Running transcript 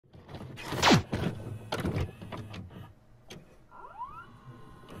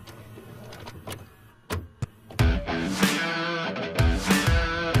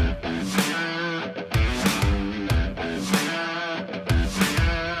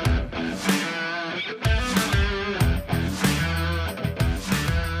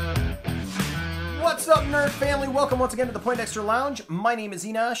nerd family? Welcome once again to the Poindexter Lounge. My name is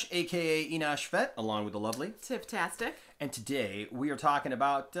Enosh, aka Enosh Fett, along with the lovely Tiff-tastic. And today we are talking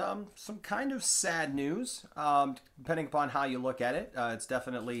about some kind of sad news. Depending upon how you look at it, it's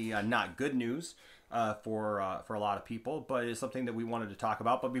definitely not good news for a lot of people, but it's something that we wanted to talk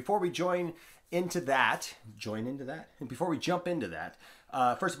about. But before we jump into that,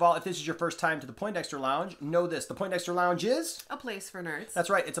 first of all, if this is your first time to the Poindexter Lounge, know this: the Poindexter Lounge is a place for nerds. That's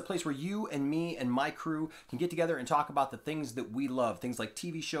right. It's a place where you and me and my crew can get together and talk about the things that we love. Things like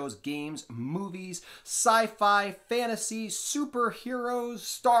TV shows, games, movies, sci-fi, fantasy, superheroes,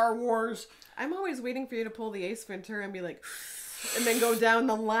 Star Wars. I'm always waiting for you to pull the Ace Ventura and be like, and then go down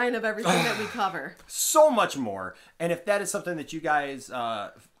the line of everything that we cover. So much more. And if that is something that you guys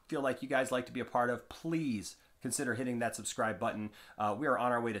feel like you guys like to be a part of, please consider hitting that subscribe button. We are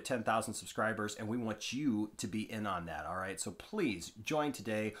on our way to 10,000 subscribers, and we want you to be in on that, all right? So please join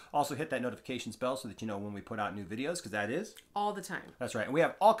today. Also hit that notifications bell so that you know when we put out new videos, because that is all the time. That's right. And we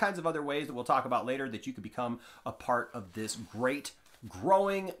have all kinds of other ways that we'll talk about later that you could become a part of this great,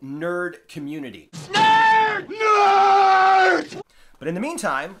 growing nerd community. Nerd! Nerd! But in the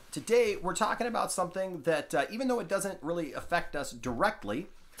meantime, today we're talking about something that, even though it doesn't really affect us directly,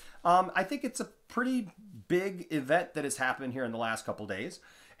 I think it's a pretty big event that has happened here in the last couple days.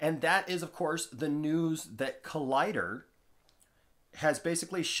 And that is, of course, the news that Collider has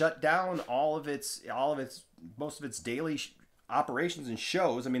basically shut down most of its daily operations and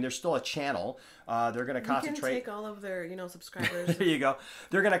shows. I mean, there's still a channel. They're going to concentrate. You can take all of their, subscribers. There you go.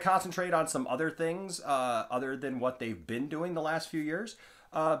 They're going to concentrate on some other things other than what they've been doing the last few years.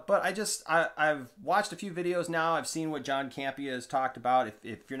 But I've watched a few videos now. I've seen what John Campea has talked about.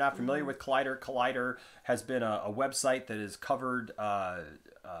 If you're not familiar with Collider, Collider has been a website that has covered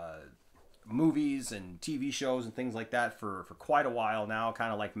movies and TV shows and things like that for quite a while now,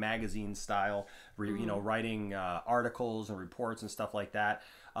 kind of like magazine style, writing articles and reports and stuff like that.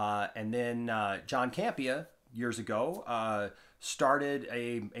 And then John Campea, years ago, started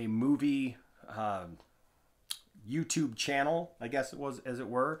a movie YouTube channel, I guess it was, as it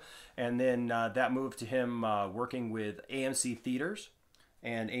were, and then that moved to him working with AMC Theaters,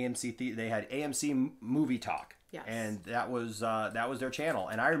 and they had AMC Movie Talk, yes, and that was their channel.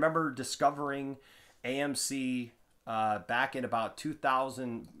 And I remember discovering AMC back in about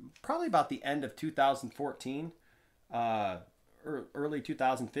 2000, probably about the end of 2014, early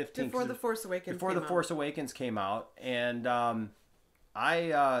 2015, before The Force Awakens. Force Awakens came out, and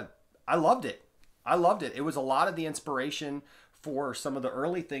I loved it. I loved it. It was a lot of the inspiration for some of the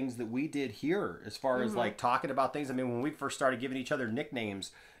early things that we did here as far as like talking about things. I mean, when we first started giving each other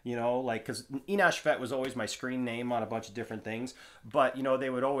nicknames, because Enosh Fett was always my screen name on a bunch of different things. But, they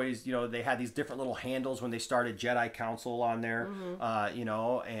would always, they had these different little handles when they started Jedi Council on there,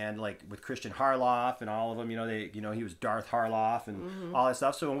 and like with Christian Harloff and all of them, he was Darth Harloff and all that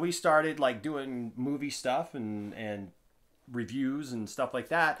stuff. So when we started like doing movie stuff and reviews and stuff like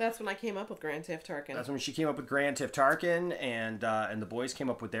that. That's when I came up with Grand Tiff Tarkin. That's when she came up with Grand Tiff Tarkin, and the boys came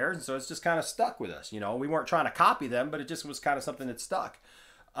up with theirs, and so it's just kind of stuck with us. We weren't trying to copy them, but it just was kind of something that stuck.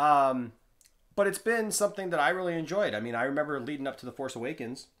 But it's been something that I really enjoyed. I mean, I remember leading up to The Force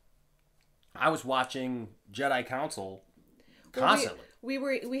Awakens, I was watching Jedi Council constantly.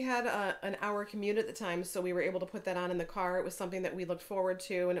 We had an hour commute at the time, so we were able to put that on in the car. It was something that we looked forward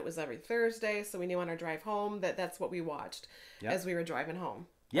to, and it was every Thursday, so we knew on our drive home that's what we watched as we were driving home.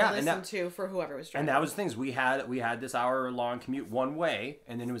 Yeah, listened to for whoever was driving. And that was the things we had this hour-long commute one way,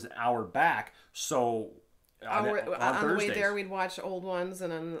 and then it was an hour back. So on the way there, we'd watch old ones,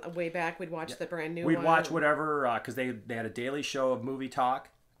 and on the way back, we'd watch the brand new. We'd watch whatever, because they had a daily show of movie talk.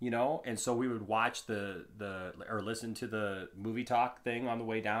 And so we would watch or listen to the movie talk thing on the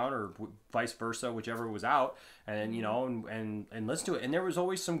way down, or vice versa, whichever was out, and and listen to it. And there was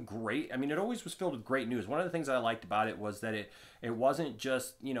always some great. I mean, it always was filled with great news. One of the things that I liked about it was that it wasn't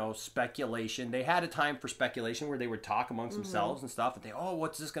just speculation. They had a time for speculation where they would talk amongst themselves and stuff, and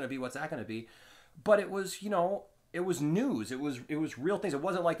what's this going to be? What's that going to be? But it was it was news. It was real things. It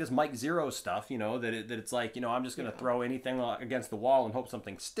wasn't like this Mike Zero stuff, that it's like, I'm just going to throw anything against the wall and hope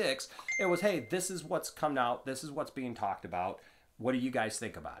something sticks. It was, hey, this is what's come out. This is what's being talked about. What do you guys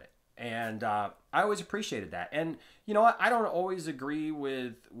think about it? And I always appreciated that. And you know what? I don't always agree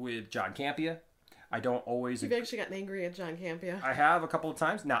with John Campea. I don't always... You've actually gotten angry at John Campea. I have a couple of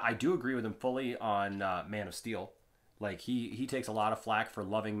times. Now, I do agree with him fully on Man of Steel. Like, he takes a lot of flack for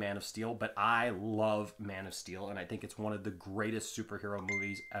loving Man of Steel, but I love Man of Steel, and I think it's one of the greatest superhero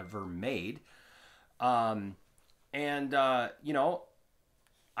movies ever made. I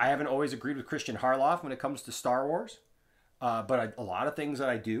haven't always agreed with Christian Harloff when it comes to Star Wars, but a lot of things that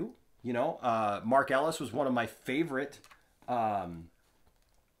I do. You know, Mark Ellis was one of my favorite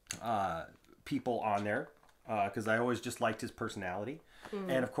people on there because I always just liked his personality.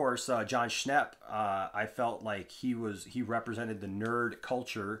 And of course, John Schnepp, I felt like he represented the nerd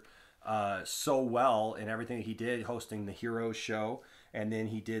culture so well in everything that he did, hosting the Heroes show. And then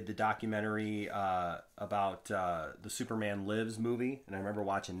he did the documentary about the Superman Lives movie. And I remember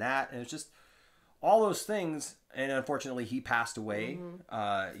watching that. And it's just all those things. And unfortunately, he passed away,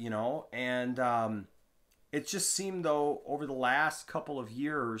 you know. And it just seemed, though, over the last couple of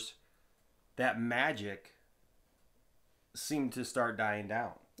years, that magic seemed to start dying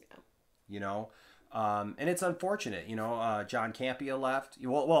down. Yeah. You know? And it's unfortunate, you know. John Campea left.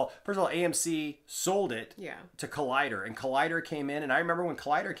 Well, first of all, AMC sold it to Collider, and Collider came in. And I remember when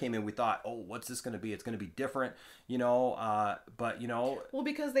Collider came in, we thought, "Oh, what's this going to be? It's going to be different," you know. But you know, well,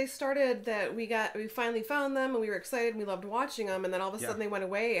 because they started that we finally found them, and we were excited, and we loved watching them, and then all of a sudden they went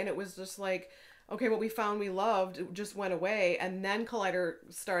away, and it was just like, okay, what we found we loved it just went away, and then Collider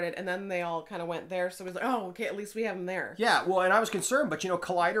started, and then they all kind of went there. So it was like, oh, okay, at least we have them there. Yeah, well, and I was concerned, but you know,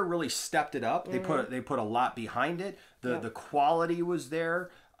 Collider really stepped it up. They put a lot behind it. The quality was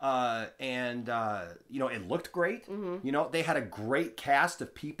there, and you know, it looked great. You know, they had a great cast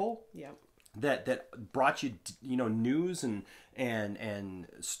of people. Yeah. That brought you, you know, news and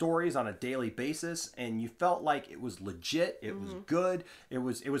stories on a daily basis, and you felt like it was legit. It was good. It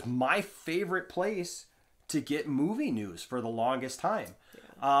was my favorite place to get movie news for the longest time.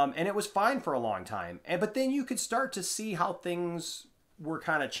 Yeah. And it was fine for a long time. But then you could start to see how things were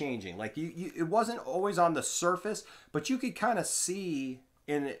kind of changing. Like it wasn't always on the surface, but you could kind of see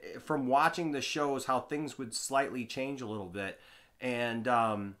from watching the shows how things would slightly change a little bit.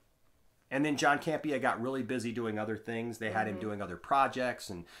 And then John Campea got really busy doing other things. They had him doing other projects,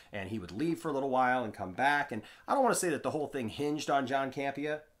 and he would leave for a little while and come back. And I don't want to say that the whole thing hinged on John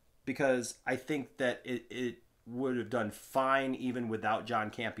Campea, because I think that it would have done fine even without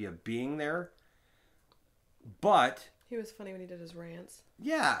John Campea being there. But he was funny when he did his rants.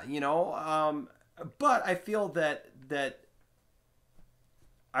 Yeah, you know. But I feel that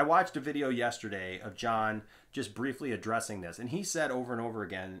I watched a video yesterday of John just briefly addressing this. And he said over and over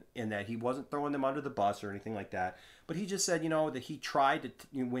again in that he wasn't throwing them under the bus or anything like that. But he just said, you know, that he tried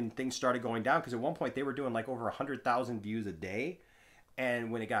to, when things started going down, because at one point they were doing like over 100,000 views a day.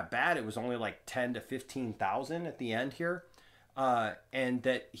 And when it got bad, it was only like 10 to 15,000 at the end here. And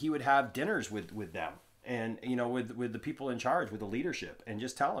that he would have dinners with them. And, you know, with the people in charge, with the leadership. And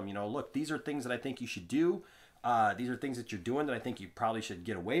just tell them, you know, look, these are things that I think you should do. These are things that you're doing that I think you probably should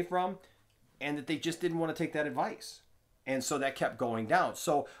get away from. And that they just didn't want to take that advice. And so that kept going down.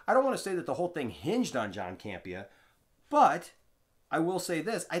 So I don't want to say that the whole thing hinged on John Campea, but I will say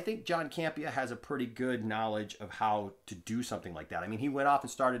this. I think John Campea has a pretty good knowledge of how to do something like that. I mean, he went off and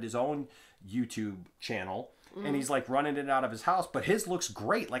started his own YouTube channel, and he's like running it out of his house, but his looks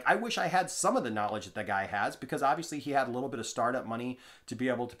great. Like, I wish I had some of the knowledge that the guy has, because obviously he had a little bit of startup money to be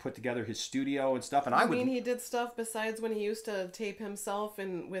able to put together his studio and stuff. And I mean, he did stuff besides when he used to tape himself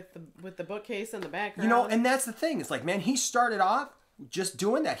and with the bookcase in the background. You know, and that's the thing. It's like, man, he started off just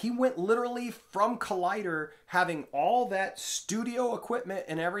doing that. He went literally from Collider, having all that studio equipment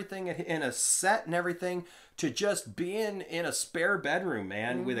and everything in a set and everything, to just being in a spare bedroom,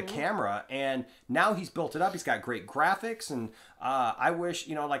 man, with a camera. And now he's built it up. He's got great graphics. And I wish,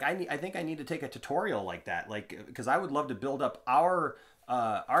 you know, like I think I need to take a tutorial like that, like, because I would love to build up our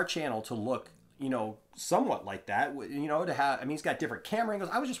channel to look, you know, somewhat like that, you know, to have, I mean, he's got different camera angles.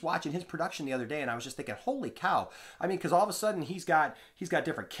 I was just watching his production the other day, and I was just thinking, holy cow. I mean, because all of a sudden he's got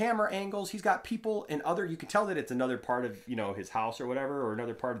different camera angles. He's got people in other, you can tell that it's another part of, you know, his house or whatever, or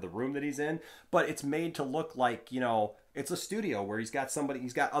another part of the room that he's in, but it's made to look like, you know, it's a studio where he's got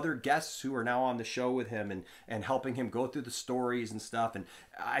other guests who are now on the show with him and helping him go through the stories and stuff. And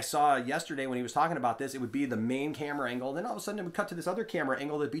I saw yesterday when he was talking about this, it would be the main camera angle. And then all of a sudden it would cut to this other camera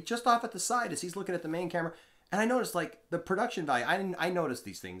angle that'd be just off at the side as he's looking at the main camera. And I noticed, like, the production value. I noticed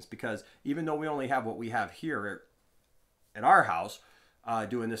these things because even though we only have what we have here at our house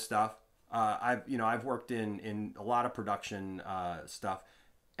doing this stuff, I've worked in a lot of production stuff,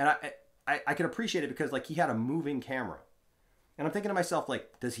 and I can appreciate it because, like, he had a moving camera. And I'm thinking to myself,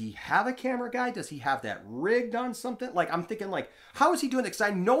 like, does he have a camera guy? Does he have that rigged on something? Like, I'm thinking, like, how is he doing that? Because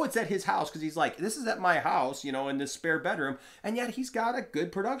I know it's at his house, because he's like, this is at my house, you know, in this spare bedroom. And yet he's got a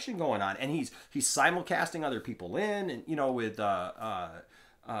good production going on. And he's simulcasting other people in, and, you know, with Burnett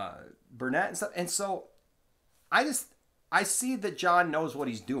and stuff. And so I see that John knows what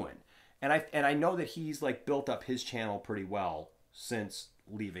he's doing. And I know that he's, like, built up his channel pretty well since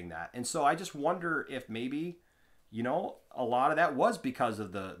leaving that. And so I just wonder if maybe you know, a lot of that was because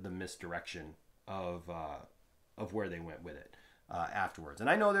of the misdirection of where they went with it afterwards. And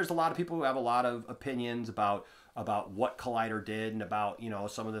I know there's a lot of people who have a lot of opinions about what Collider did and about, you know,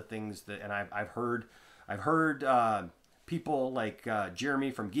 some of the things that, and I've heard people like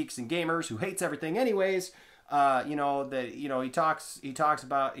Jeremy from Geeks and Gamers, who hates everything anyways. You know, that, you know, he talks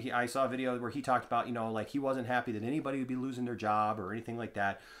about, I saw a video where he talked about, you know, like he wasn't happy that anybody would be losing their job or anything like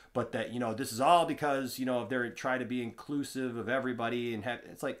that, but that, you know, this is all because, you know, they're trying to be inclusive of everybody, and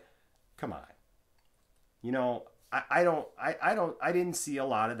it's like, come on, you know, I didn't see a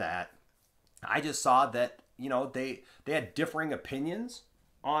lot of that. I just saw that, you know, they had differing opinions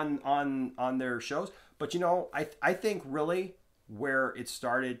on their shows, but, you know, I think really where I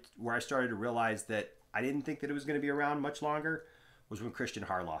started to realize that I didn't think that it was going to be around much longer was when Christian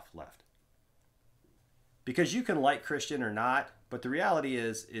Harloff left. Because you can like Christian or not, but the reality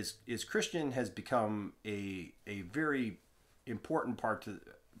is Christian has become a very important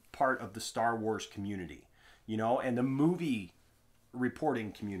part of the Star Wars community, you know, and the movie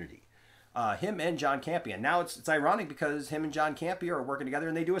reporting community. Him and John Campea. Now it's ironic because him and John Campea are working together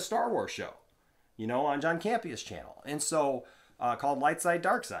and they do a Star Wars show, you know, on John Campea's channel, and so called Light Side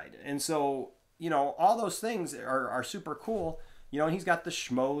Dark Side, and so, you know, all those things are super cool. You know, and he's got the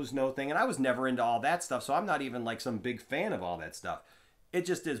Schmoes No thing, and I was never into all that stuff, so I'm not even like some big fan of all that stuff. It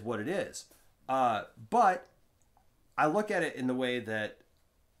just is what it is. But I look at it in the way that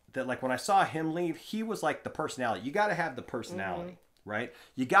like when I saw him leave, he was like the personality. You got to have the personality, right?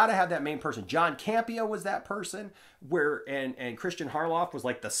 You got to have that main person. John Campea was that person, and Christian Harloff was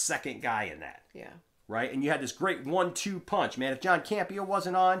like the second guy in that. Yeah. Right? And you had this great 1-2 punch, man. If John Campea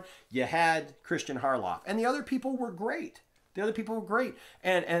wasn't on, you had Christian Harloff. And the other people were great.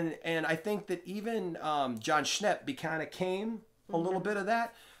 And I think that even John Schnepp kind of came a little bit of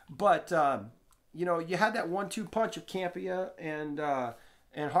that. But, you know, you had that 1-2 punch of Campea and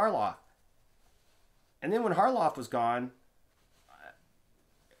Harloff. And then when Harloff was gone,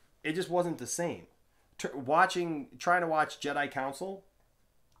 it just wasn't the same. Trying to watch Jedi Council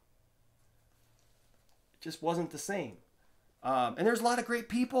just wasn't the same. And there's a lot of great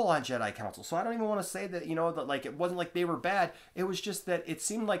people on Jedi Council, so I don't even want to say that, you know, that like it wasn't like they were bad. It was just that it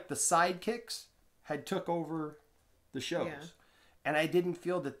seemed like the sidekicks had took over the shows. Yeah. And I didn't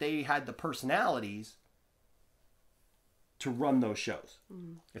feel that they had the personalities to run those shows,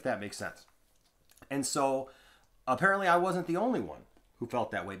 if that makes sense. And so apparently I wasn't the only one who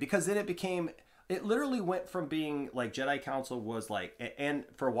felt that way, because then it literally went from being like Jedi Council was like, and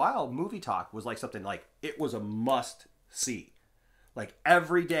for a while, Movie Talk was like something like, it was a must see. Like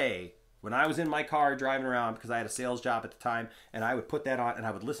every day when I was in my car driving around, because I had a sales job at the time, and I would put that on and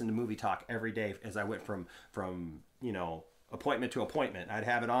I would listen to Movie Talk every day as I went from you know, appointment to appointment. I'd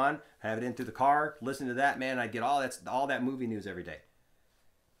have it on, have it in through the car, listen to that, man. I'd get all that movie news every day.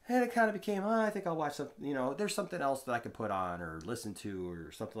 And it kind of became, I think I'll watch something, you know, there's something else that I could put on or listen to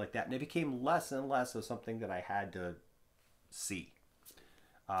or something like that. And it became less and less of something that I had to see.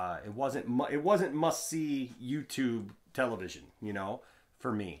 It wasn't must-see YouTube television, you know,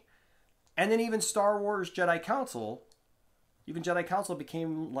 for me. And then even Star Wars Jedi Council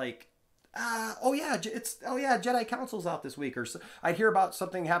became like, Jedi Council's out this week, or so, I'd hear about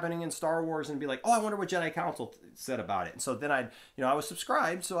something happening in Star Wars and be like, I wonder what Jedi Council said about it. And so then I was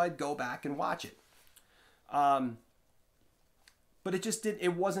subscribed, so I'd go back and watch it. But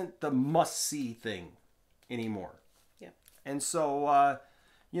it wasn't the must-see thing anymore. Yeah. And so,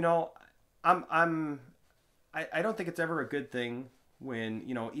 you know, I don't think it's ever a good thing when,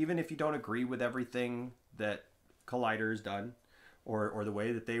 you know, even if you don't agree with everything that Collider's done, or the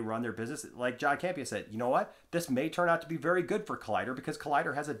way that they run their business, like John Campea said, you know what? This may turn out to be very good for Collider because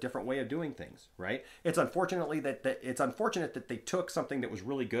Collider has a different way of doing things, right? It's unfortunate that they took something that was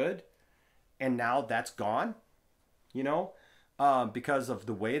really good, and now that's gone, you know, because of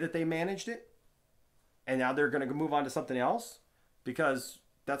the way that they managed it, and now they're going to move on to something else because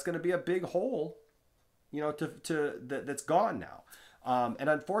that's going to be a big hole, you know, that's gone now, and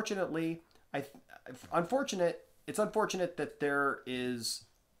unfortunately, it's unfortunate that there is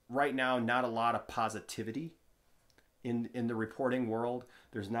right now not a lot of positivity in the reporting world.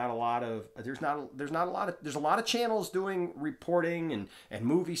 There's a lot of channels doing reporting and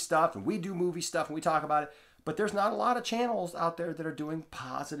movie stuff, and we do movie stuff and we talk about it, but there's not a lot of channels out there that are doing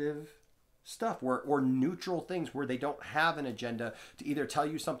positive stuff or neutral things where they don't have an agenda to either tell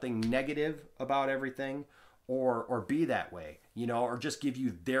you something negative about everything or be that way, you know, or just give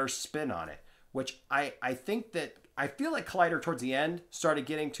you their spin on it. Which I think that I feel like Collider towards the end started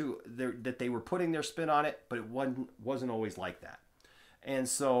getting to that they were putting their spin on it, but it wasn't always like that. And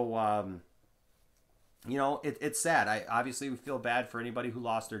so, you know, it's sad. I obviously we feel bad for anybody who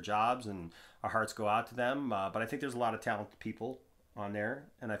lost their jobs, and our hearts go out to them. But I think there's a lot of talented people on there,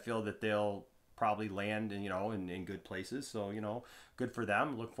 and I feel that they'll probably land in, you know, in good places. So, you know, good for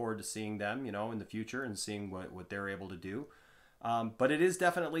them. Look forward to seeing them, you know, in the future and seeing what they're able to do. But it is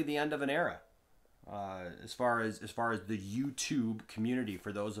definitely the end of an era. As far as the YouTube community,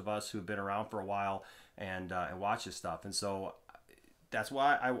 for those of us who have been around for a while and watch this stuff. And so that's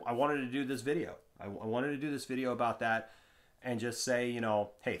why I wanted to do this video. I wanted to do this video about that and just say, you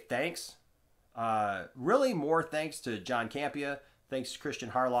know, hey, thanks. Really more thanks to John Campea, thanks to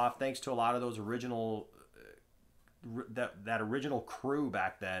Christian Harloff, thanks to a lot of those original, that original crew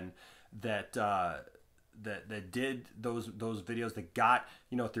back then that did those videos that got,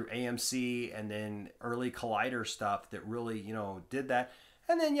 you know, through AMC and then early Collider stuff that really, you know, did that.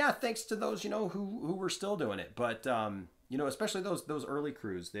 And then, yeah, thanks to those, you know, who were still doing it. But, you know, especially those early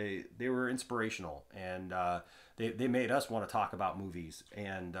crews, they were inspirational, and they made us want to talk about movies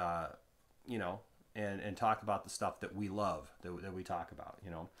and, you know, and talk about the stuff that we love, that we talk about, you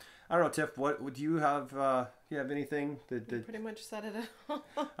know. I don't know, Tiff, what do you have? You have anything that Pretty much said it all.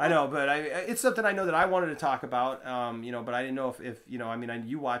 I know, but it's something I know that I wanted to talk about, you know, but I didn't know if you know, I mean,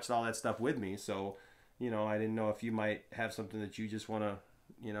 you watched all that stuff with me, so, you know, I didn't know if you might have something that you just want to,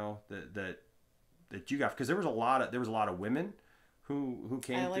 you know, that you got, because there was a lot of women who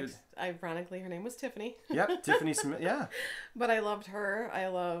came through. Ironically, her name was Tiffany. Yep, Tiffany Smith. Yeah. But I loved her. I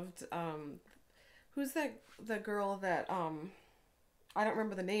loved who's the girl that I don't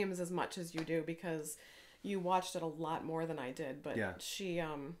remember the names as much as you do, because you watched it a lot more than I did. But yeah,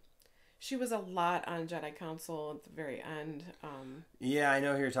 she was a lot on Jedi Council at the very end. Yeah, I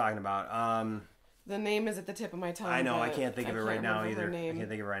know who you're talking about. The name is at the tip of my tongue. I know, I can't think of it right now either. I can't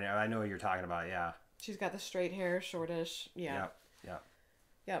think of it right now. I know who you're talking about, yeah. She's got the straight hair, shortish. Yeah. Yep.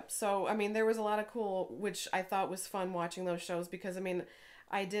 Yep. So, I mean, there was a lot of cool, which I thought was fun watching those shows, because, I mean,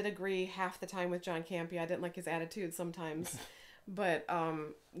 I did agree half the time with John Campea. I didn't like his attitude sometimes. But,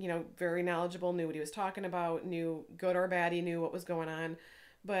 you know, very knowledgeable, knew what he was talking about, knew good or bad, he knew what was going on.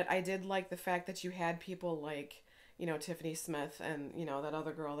 But I did like the fact that you had people like, you know, Tiffany Smith and, you know, that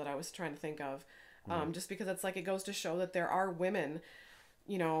other girl that I was trying to think of. Just because it's like, it goes to show that there are women,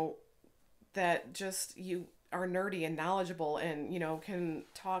 you know, that just you are nerdy and knowledgeable and, you know, can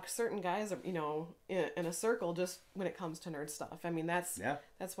talk certain guys, you know, in a circle just when it comes to nerd stuff. I mean, that's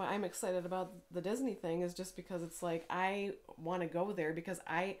why I'm excited about the Disney thing, is just because it's like, I want to go there because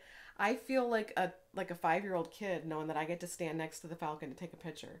I feel like a 5-year-old kid knowing that I get to stand next to the Falcon to take a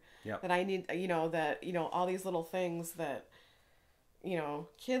picture. That I need, you know, that, you know, all these little things that, you know,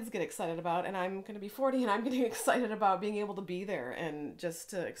 kids get excited about, and I'm going to be 40 and I'm getting excited about being able to be there and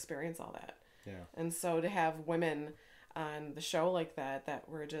just to experience all that. Yeah. And so to have women on the show like that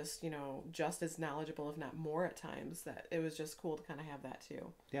were just, you know, just as knowledgeable, if not more at times, that it was just cool to kind of have that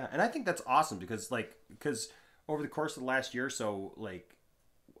too. Yeah. And I think that's awesome because over the course of the last year or so, like,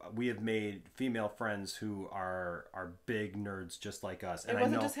 we have made female friends who are big nerds just like us. And it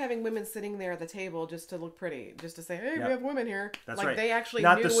wasn't just having women sitting there at the table just to look pretty, just to say, hey, we have women here. That's like, right. They actually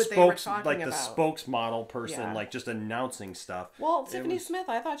Not knew the what they were talking about. Like the spokesmodel person, like just announcing stuff. Well, Tiffany Smith,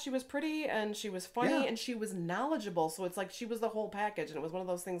 I thought she was pretty and she was funny and she was knowledgeable. So it's like she was the whole package, and it was one of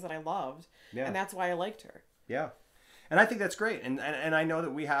those things that I loved. Yeah. And that's why I liked her. Yeah. And I think that's great. And I know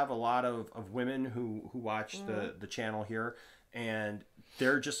that we have a lot of women who watch the channel here, and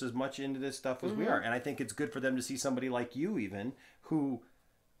they're just as much into this stuff as we are. And I think it's good for them to see somebody like you, even, who,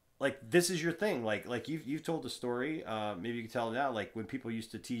 like, this is your thing. Like you've told the story. Maybe you can tell it now. Like, when people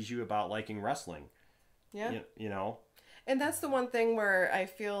used to tease you about liking wrestling. Yeah. You know? And that's the one thing where I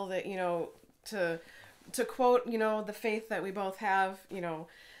feel that, you know, to quote, you know, the faith that we both have, you know,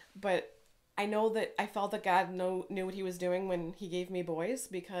 but I know that I felt that God knew what he was doing when he gave me boys,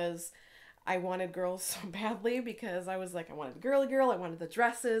 because I wanted girls so badly, because I was like, I wanted a girly girl, I wanted the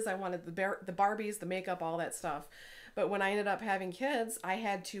dresses, I wanted the Barbies, the makeup, all that stuff. But when I ended up having kids, I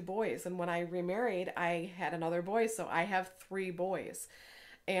had 2 boys. And when I remarried, I had another boy. So I have 3 boys.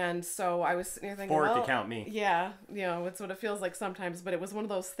 And so I was sitting there thinking, 4 to count me. Yeah, you know, it's what it feels like sometimes. But it was one of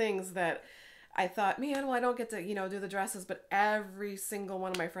those things that I thought, man, well, I don't get to, you know, do the dresses, but every single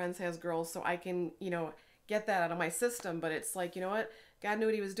one of my friends has girls, so I can, you know, get that out of my system. But it's like, you know what? God knew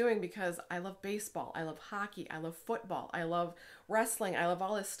what he was doing, because I love baseball, I love hockey, I love football, I love wrestling, I love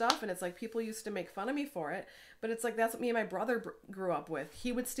all this stuff. And it's like, people used to make fun of me for it, but it's like, that's what me and my brother grew up with.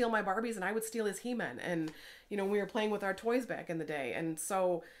 He would steal my Barbies and I would steal his He-Men. And, you know, we were playing with our toys back in the day. And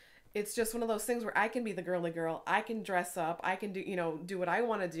so it's just one of those things where I can be the girly girl. I can dress up. I can do, do what I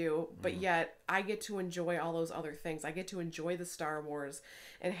want to do, but yet I get to enjoy all those other things. I get to enjoy the Star Wars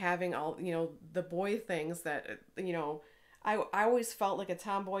and having all, the boy things that, I always felt like a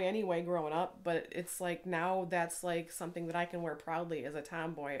tomboy anyway growing up, but it's like now that's like something that I can wear proudly as a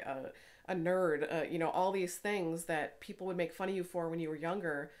tomboy, a nerd, all these things that people would make fun of you for when you were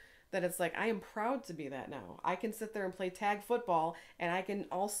younger. That it's like, I am proud to be that now. I can sit there and play tag football, and I can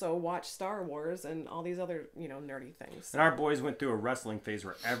also watch Star Wars and all these other, nerdy things. And our boys went through a wrestling phase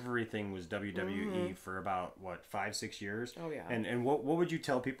where everything was WWE for about, 5-6 years? Oh, yeah. And what would you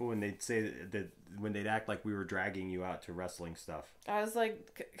tell people when they'd say that when they'd act like we were dragging you out to wrestling stuff? I was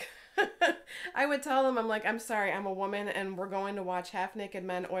like, I would tell them, I'm like, I'm sorry, I'm a woman, and we're going to watch half-naked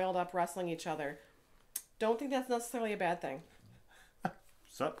men oiled up wrestling each other. Don't think that's necessarily a bad thing.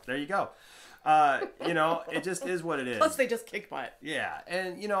 So there you go. It just is what it is. Plus, they just kick butt. Yeah,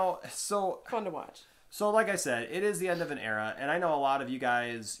 and so fun to watch. So, like I said, it is the end of an era, and I know a lot of you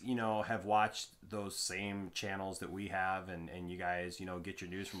guys, have watched those same channels that we have, and you guys, get your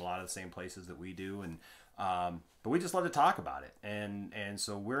news from a lot of the same places that we do, and but we just love to talk about it, and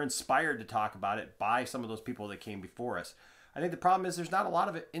so we're inspired to talk about it by some of those people that came before us. I think the problem is there's not a lot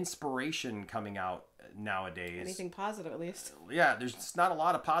of inspiration coming out nowadays. Anything positive, at least. Yeah, there's just not a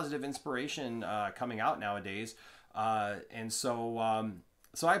lot of positive inspiration coming out nowadays, and so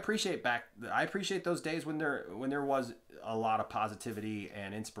so I appreciate those days when there was a lot of positivity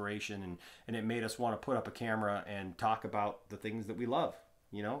and inspiration, and it made us want to put up a camera and talk about the things that we love,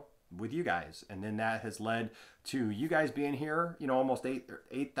 with you guys, and then that has led to you guys being here, almost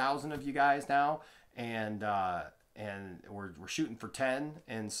 8,000 of you guys now, and we're shooting for 10,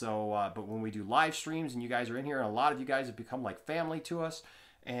 and so but when we do live streams and you guys are in here, and a lot of you guys have become like family to us,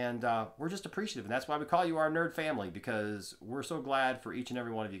 and we're just appreciative, and that's why we call you our nerd family, because we're so glad for each and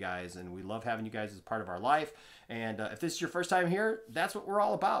every one of you guys, and we love having you guys as part of our life. And if this is your first time here, that's what we're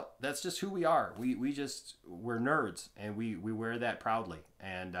all about. That's just who we are. We're nerds, and we wear that proudly.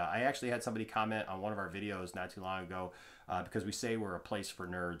 And I actually had somebody comment on one of our videos not too long ago, because we say we're a place for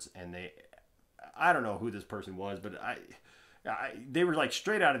nerds, and I don't know who this person was, but they were like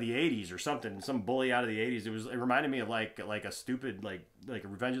straight out of the 80s or something, some bully out of the 80s. It reminded me of like a stupid like a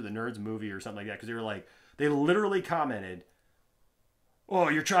Revenge of the Nerds movie or something like that, because they literally commented, "Oh,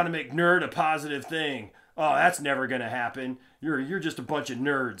 you're trying to make nerd a positive thing. Oh, that's never gonna happen. You're just a bunch of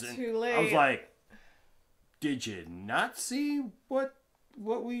nerds." And too late. I was like, "Did you not see what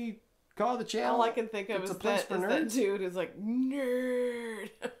we call the channel?" All I can think of is that dude is like, nerd.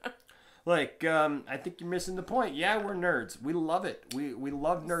 Like, I think you're missing the point. Yeah, we're nerds. We love it. We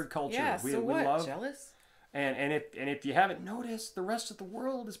love nerd culture. Yeah, we what? Love, jealous? And if you haven't noticed, the rest of the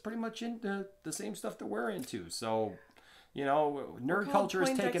world is pretty much into the same stuff that we're into. So, nerd culture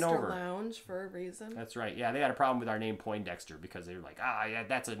is taking over. Lounge for a reason. That's right. Yeah, they had a problem with our name Poindexter, because they were like, yeah,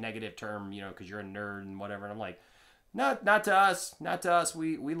 that's a negative term, because you're a nerd and whatever. And I'm like, not to us. Not to us.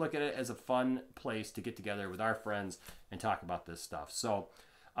 We look at it as a fun place to get together with our friends and talk about this stuff. So,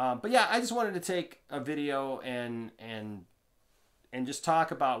 but yeah, I just wanted to take a video and just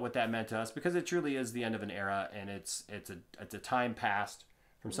talk about what that meant to us, because it truly is the end of an era, and it's a time past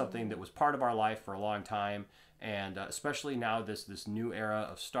from something that was part of our life for a long time, and especially now this new era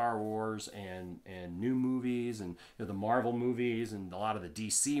of Star Wars and new movies, and the Marvel movies and a lot of the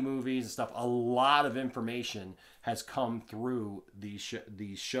DC movies and stuff. A lot of information has come through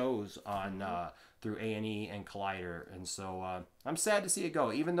these shows on through A&E and Collider, and so I'm sad to see it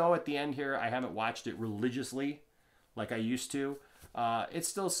go. Even though at the end here I haven't watched it religiously like I used to, it's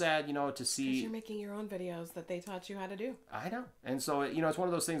still sad, to see. Because you're making your own videos that they taught you how to do. I know, and so it's one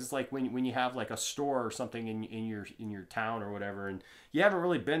of those things. It's like when you have like a store or something in your town or whatever, and you haven't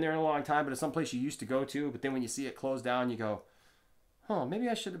really been there in a long time, but it's someplace you used to go to. But then when you see it closed down, you go, "Oh, maybe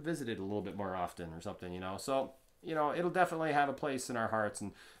I should have visited a little bit more often," or something. So. It'll definitely have a place in our hearts,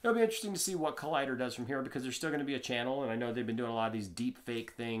 and it'll be interesting to see what Collider does from here, because there's still going to be a channel, and I know they've been doing a lot of these deep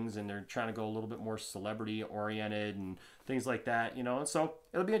fake things, and they're trying to go a little bit more celebrity oriented and things like that, and so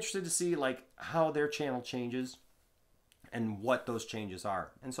it'll be interesting to see like how their channel changes and what those changes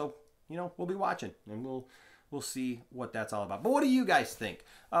are. And so, we'll be watching, and we'll see what that's all about. But what do you guys think?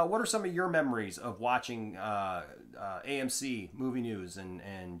 What are some of your memories of watching AMC Movie News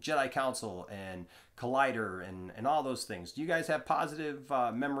and Jedi Council and Collider and all those things. Do you guys have positive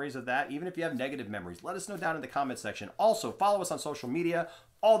memories of that? Even if you have negative memories, let us know down in the comment section. Also, follow us on social media.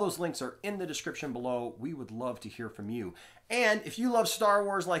 All those links are in the description below. We would love to hear from you. And if you love Star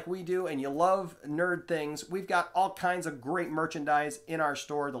Wars like we do and you love nerd things, we've got all kinds of great merchandise in our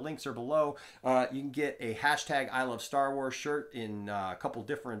store. The links are below. You can get a hashtag I Love Star Wars shirt in a couple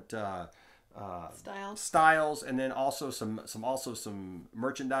different styles, and then also some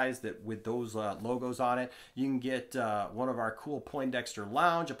merchandise that with those logos on it. You can get one of our cool Poindexter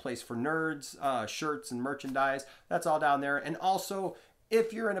Lounge, a place for nerds, shirts and merchandise. That's all down there. And also,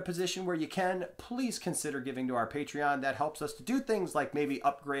 if you're in a position where you can, please consider giving to our Patreon. That helps us to do things like maybe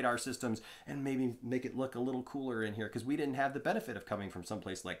upgrade our systems and maybe make it look a little cooler in here, because we didn't have the benefit of coming from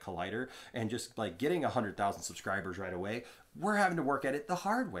someplace like Collider and just like getting 100,000 subscribers right away. We're having to work at it the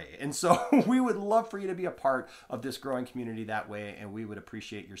hard way. And so we would love for you to be a part of this growing community that way, and we would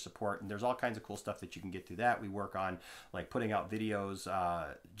appreciate your support. And there's all kinds of cool stuff that you can get through that. We work on like putting out videos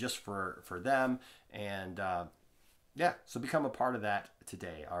just for them, and yeah, so become a part of that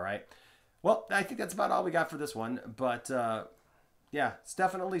today, all right? Well, I think that's about all we got for this one, but yeah, it's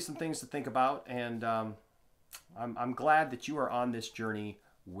definitely some things to think about, and I'm glad that you are on this journey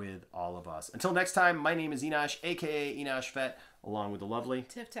with all of us. Until next time, my name is Enosh, aka Enosh Fett, along with the lovely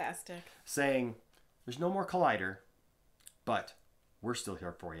Tifftastic, saying there's no more Collider, but we're still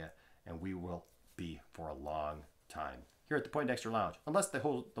here for you, and we will be for a long time here at the Poindexter Lounge, unless the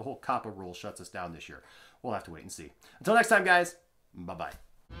whole COPPA rule shuts us down this year. We'll have to wait and see. Until next time, guys, bye-bye.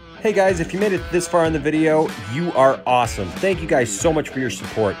 Hey guys, if you made it this far in the video, you are awesome. Thank you guys so much for your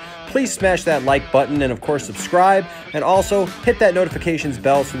support. Please smash that like button and of course subscribe, and also hit that notifications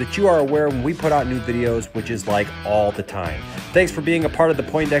bell so that you are aware when we put out new videos, which is like all the time. Thanks for being a part of the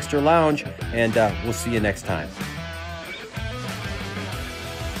Poindexter Lounge, and we'll see you next time.